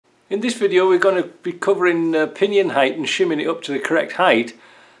In this video we're going to be covering pinion height and shimming it up to the correct height.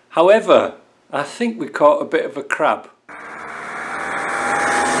 However, I think we caught a bit of a crab.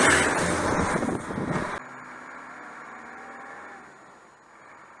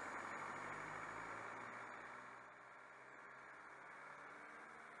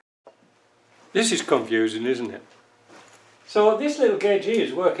 This is confusing, isn't it? So this little gauge here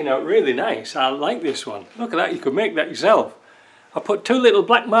is working out really nice. I like this one. Look at that, you could make that yourself. I put two little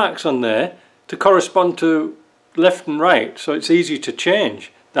black marks on there to correspond to left and right, so it's easy to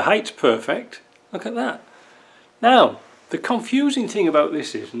change. The height's perfect. Look at that. Now, the confusing thing about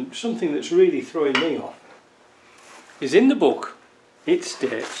this is, and something that's really throwing me off, is in the book it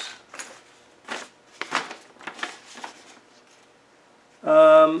states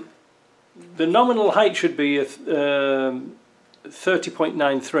the nominal height should be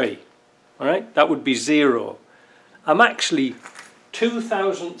 30.93. Alright, that would be 0. I'm actually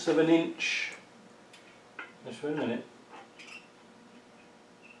 0.02 of an inch. Just wait a minute.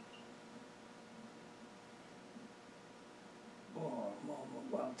 Well,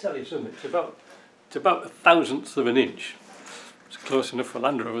 I'll tell you something. It's about 1,000th of an inch. It's close enough for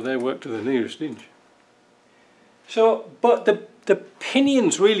Land Rover. They work to the nearest inch. So, but the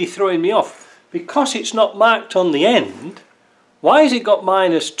pinion's really throwing me off because it's not marked on the end. Why has it got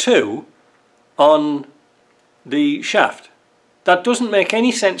 -2 on the shaft? That doesn't make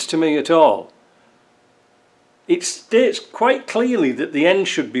any sense to me at all. It states quite clearly that the end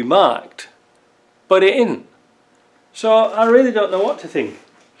should be marked, but it isn't. So I really don't know what to think.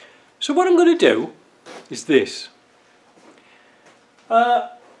 So what I'm going to do is this.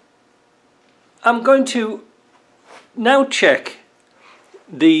 I'm going to now check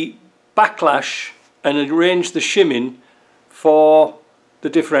the backlash and arrange the shimming for the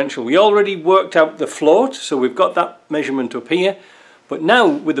differential. We already worked out the float, so we've got that measurement up here, but now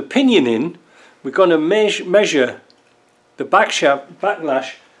with the pinion in, we're going to measure the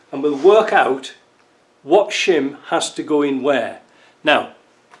backlash, and we'll work out what shim has to go in where. Now,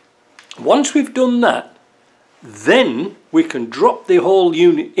 once we've done that, then we can drop the whole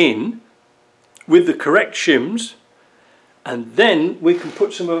unit in with the correct shims, and then we can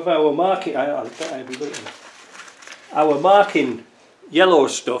put some of our marking yellow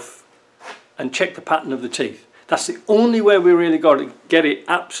stuff and check the pattern of the teeth. That's the only way we really got to get it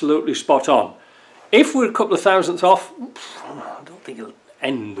absolutely spot on. If we're a couple of thousandths off, I don't think it'll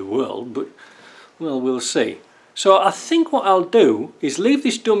end the world, but well, we'll see. So I think what I'll do is leave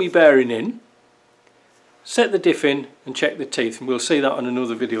this dummy bearing in, set the diff in and check the teeth, and we'll see that on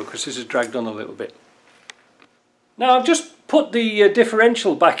another video because this has dragged on a little bit. Now I've just put the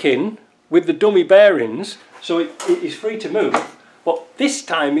differential back in with the dummy bearings, so it is free to move, but this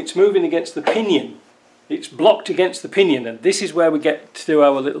time it's moving against the pinion. It's blocked against the pinion, and this is where we get to do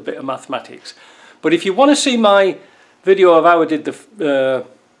our little bit of mathematics. But if you want to see my video of how I did the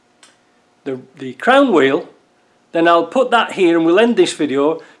crown wheel, then I'll put that here and we'll end this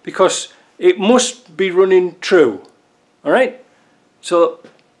video because it must be running true. Alright? So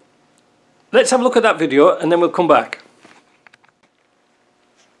let's have a look at that video and then we'll come back.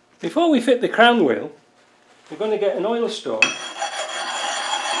 Before we fit the crown wheel, we're going to get an oil stone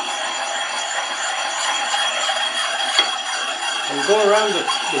and go around the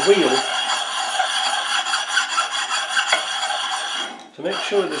wheel to make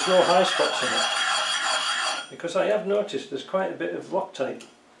sure there's no high spots in it, because I have noticed there's quite a bit of Loctite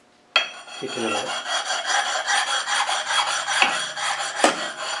kicking in it.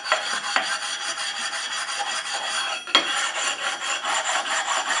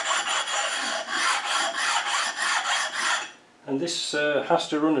 And this has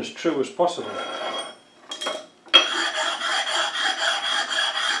to run as true as possible.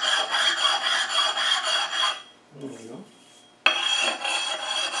 There we go.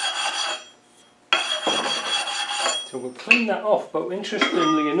 So we'll clean that off, but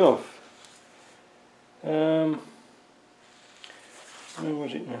interestingly enough, where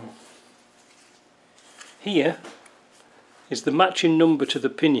was it now? Here is the matching number to the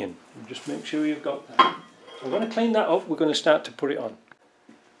pinion. Just make sure you've got that. So I'm going to clean that up, we're going to start to put it on.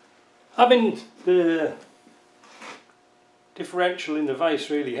 Having the differential in the vise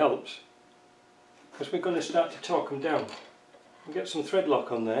really helps, because we're going to start to torque them down. We'll get some thread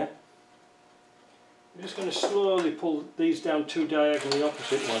lock on there. We're just going to slowly pull these down two diagonally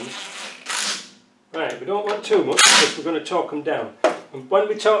opposite ones. Right, we don't want too much because we're going to torque them down. And when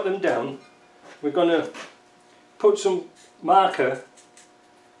we torque them down, we're going to put some marker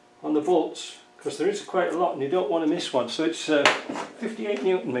on the bolts, because there is quite a lot and you don't want to miss one. So it's 58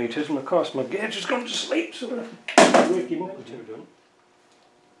 Newton meters, and of course my gauge has gone to sleep, so I'm going to wake him up until we're done.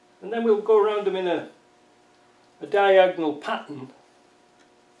 and then we'll go around them in a diagonal pattern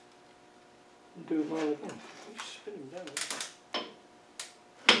and do them all again. Spin them down.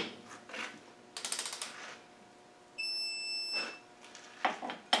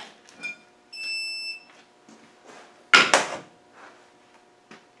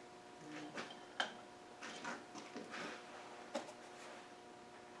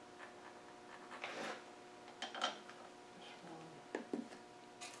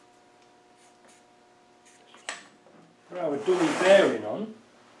 Our dummy bearing on,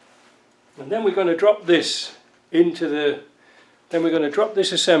 and then we're going to drop this into then we're going to drop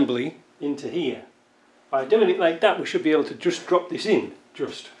this assembly into here. By doing it like that, we should be able to just drop this in,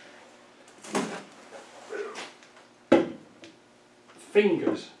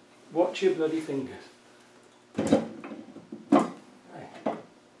 fingers, watch your bloody fingers.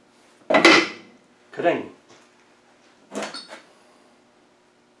 Kadang.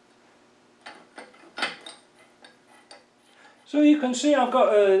 So you can see I've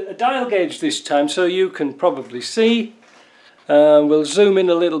got a dial gauge this time, so you can probably see. We'll zoom in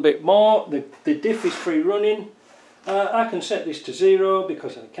a little bit more. The diff is free running. I can set this to 0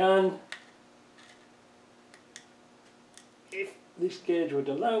 because I can. If this gauge would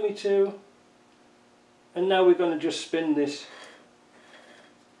allow me to. And now we're going to just spin this.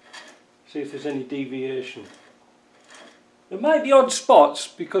 See if there's any deviation. There might be odd spots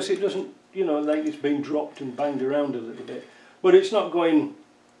because it doesn't, you know, like it's been dropped and banged around a little bit. But it's not going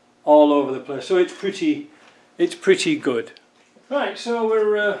all over the place, so it's pretty good. Right, so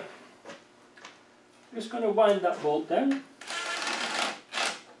we're just going to wind that bolt down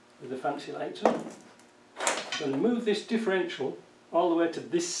with the fancy lights on. I'm going to move this differential all the way to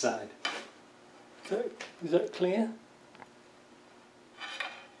this side. Is that clear?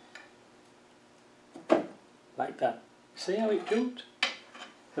 Like that. See how it jumped?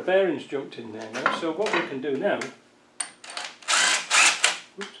 The bearings jumped in there now. So what we can do now.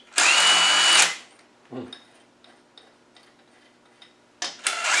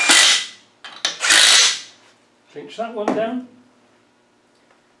 Cinch that one down,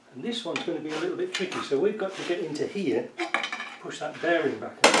 and this one's going to be a little bit tricky, so we've got to get into here, push that bearing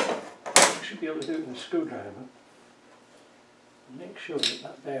back up. We should be able to do it with a screwdriver, and make sure that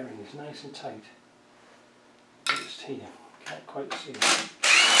that bearing is nice and tight. Just here, can't quite see it.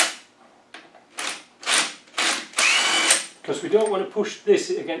 Because we don't want to push this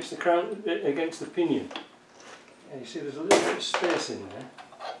against the crown, against the pinion. Yeah, you see there's a little bit of space in there.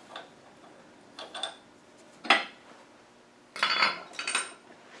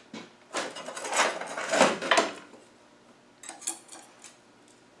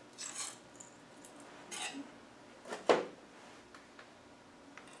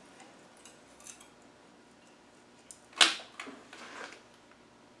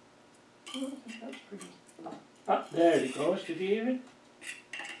 That's pretty. Ah, there it goes, did you hear it?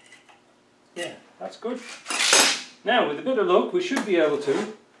 Yeah, that's good. Now with a bit of luck we should be able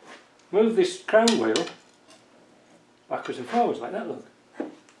to move this crown wheel backwards and forwards like that, look.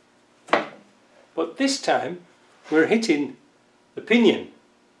 But this time we're hitting the pinion.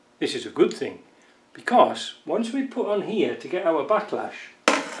 This is a good thing because once we put on here to get our backlash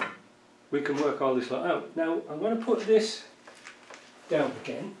we can work all this lot out. Now I'm going to put this down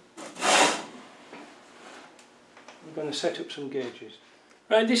again. I'm going to set up some gauges.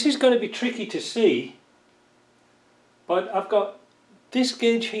 Right, this is going to be tricky to see, but I've got this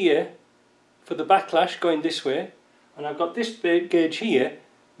gauge here for the backlash going this way, and I've got this gauge here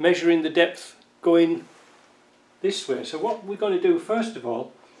measuring the depth going this way. So what we're going to do first of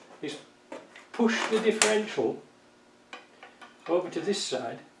all is push the differential over to this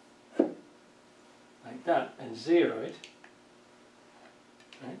side like that and 0 it.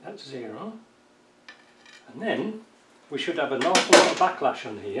 Right, that's 0. And then we should have an awful lot of backlash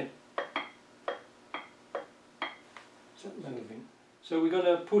on here. Is that moving? So we're going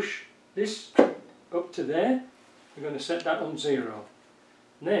to push this up to there. We're going to set that on 0.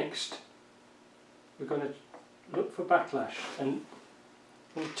 Next, we're going to look for backlash, and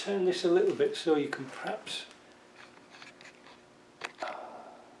we'll turn this a little bit so you can perhaps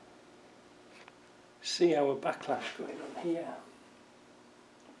see our backlash going on here.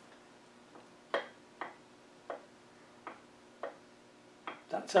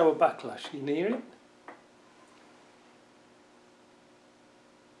 That's our backlash. Can you hear it?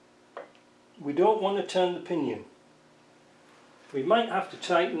 We don't want to turn the pinion. We might have to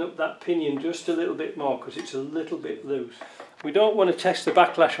tighten up that pinion just a little bit more because it's a little bit loose. We don't want to test the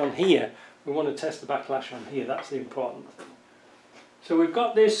backlash on here. We want to test the backlash on here. That's the important thing. So we've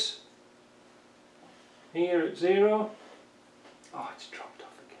got this here at 0. Oh, it's dropped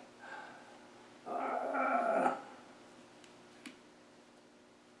off again.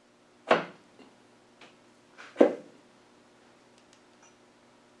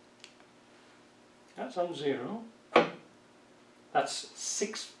 That's on 0. That's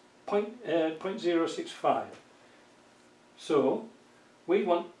 0.65. So we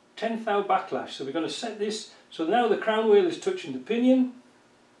want 10 thou backlash. So we're going to set this. So now the crown wheel is touching the pinion.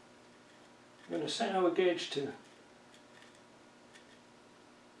 We're going to set our gauge to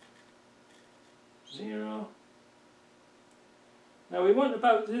 0. Now we want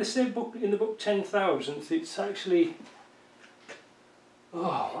about, they say in the book 10 thousandths, it's actually,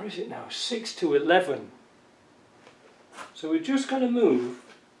 oh, what is it now, 6 to 11. So we're just going to move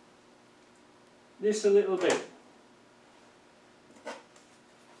this a little bit.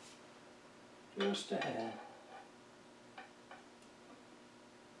 Just a hair.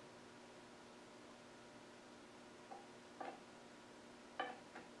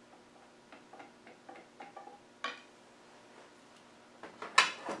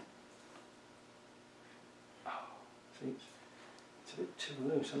 It's a bit too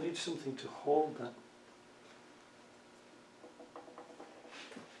loose. I need something to hold that.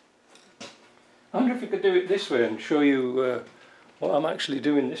 I wonder if we could do it this way and show you what I'm actually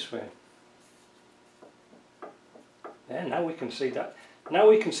doing this way. Yeah, now we can see that. Now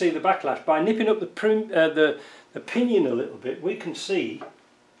we can see the backlash. By nipping up the pinion a little bit, we can see,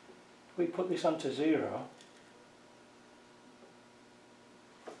 if we put this onto 0,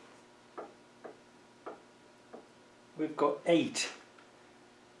 we've got 8.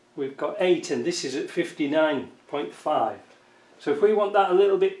 We've got 8 and this is at 59.5. So if we want that a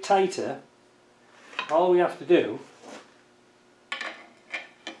little bit tighter, all we have to do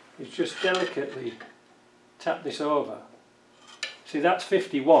is just delicately tap this over. See, that's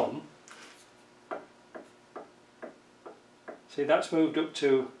 51. See, that's moved up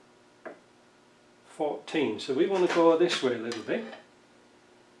to 14. So we want to go this way a little bit.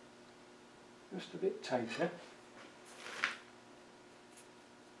 Just a bit tighter.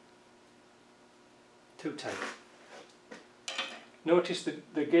 Too tight. Notice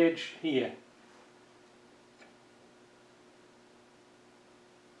the gauge here.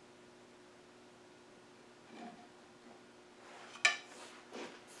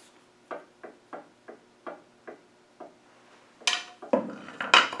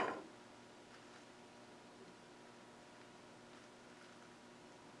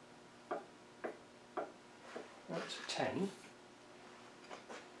 That's 10.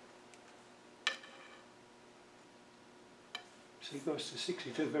 So it goes to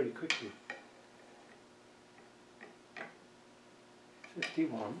 62 very quickly.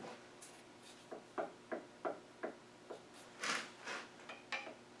 51.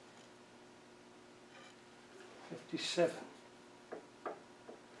 57.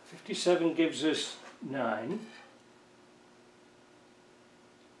 57 gives us 9.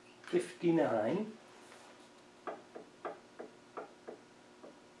 59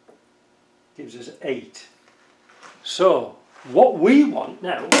 gives us 8. So what we want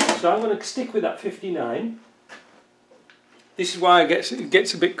now, so I'm going to stick with that 59. This is why it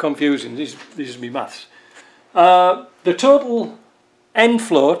gets a bit confusing. This is my maths. The total end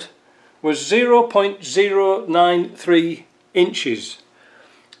float was 0.093 inches.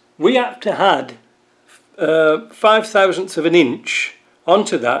 We have to add 5/1000 of an inch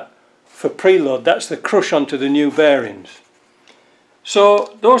onto that for preload. That's the crush onto the new bearings.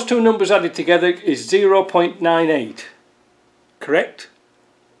 So those two numbers added together is 0.98. Correct?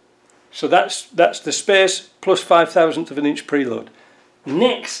 So that's the space plus 5/1000 of an inch preload.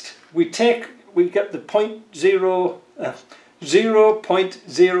 Next we get the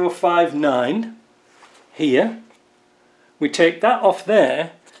 0.059 here. We take that off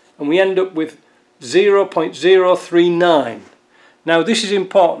there and we end up with 0.039. Now this is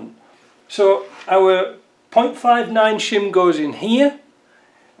important. So our 0.59 shim goes in here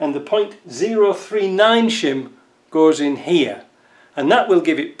and the 0.039 shim goes in here, and that will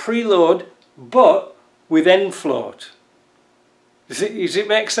give it preload but with end float. Does it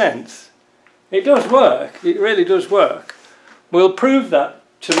make sense? It does work, it really does work. We'll prove that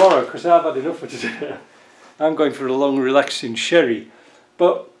tomorrow because I've had enough for today. I'm going for a long relaxing sherry.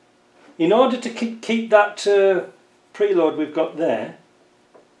 But in order to keep that preload we've got there,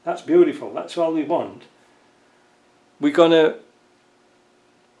 that's beautiful, that's all we want. We're going to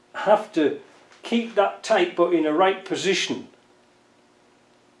have to keep that tight but in a right position.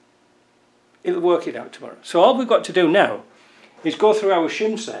 It'll work it out tomorrow. So all we've got to do now is go through our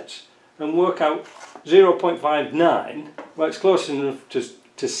shim sets and work out 0.59. Well, it's close enough to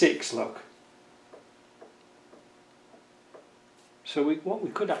 6, look. So what we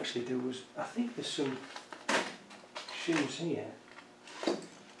could actually do was, I think there's some shims here.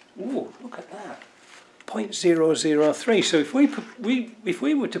 Ooh, look at that. 0.003. So if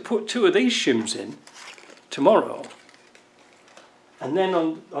we were to put 2 of these shims in tomorrow, and then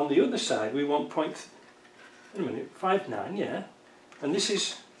on the other side we want 0.59, yeah, and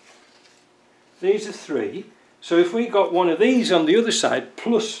these are 3. So if we got one of these on the other side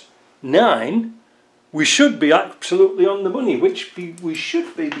plus 9, we should be absolutely on the money, which we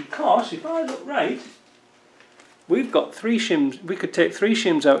should be, because if I look right, we've got 3 shims. We could take 3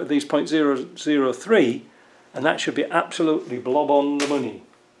 shims out of these 0.003, and that should be absolutely blob on the money.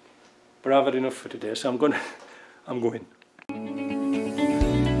 But I've had enough for today, so I'm going.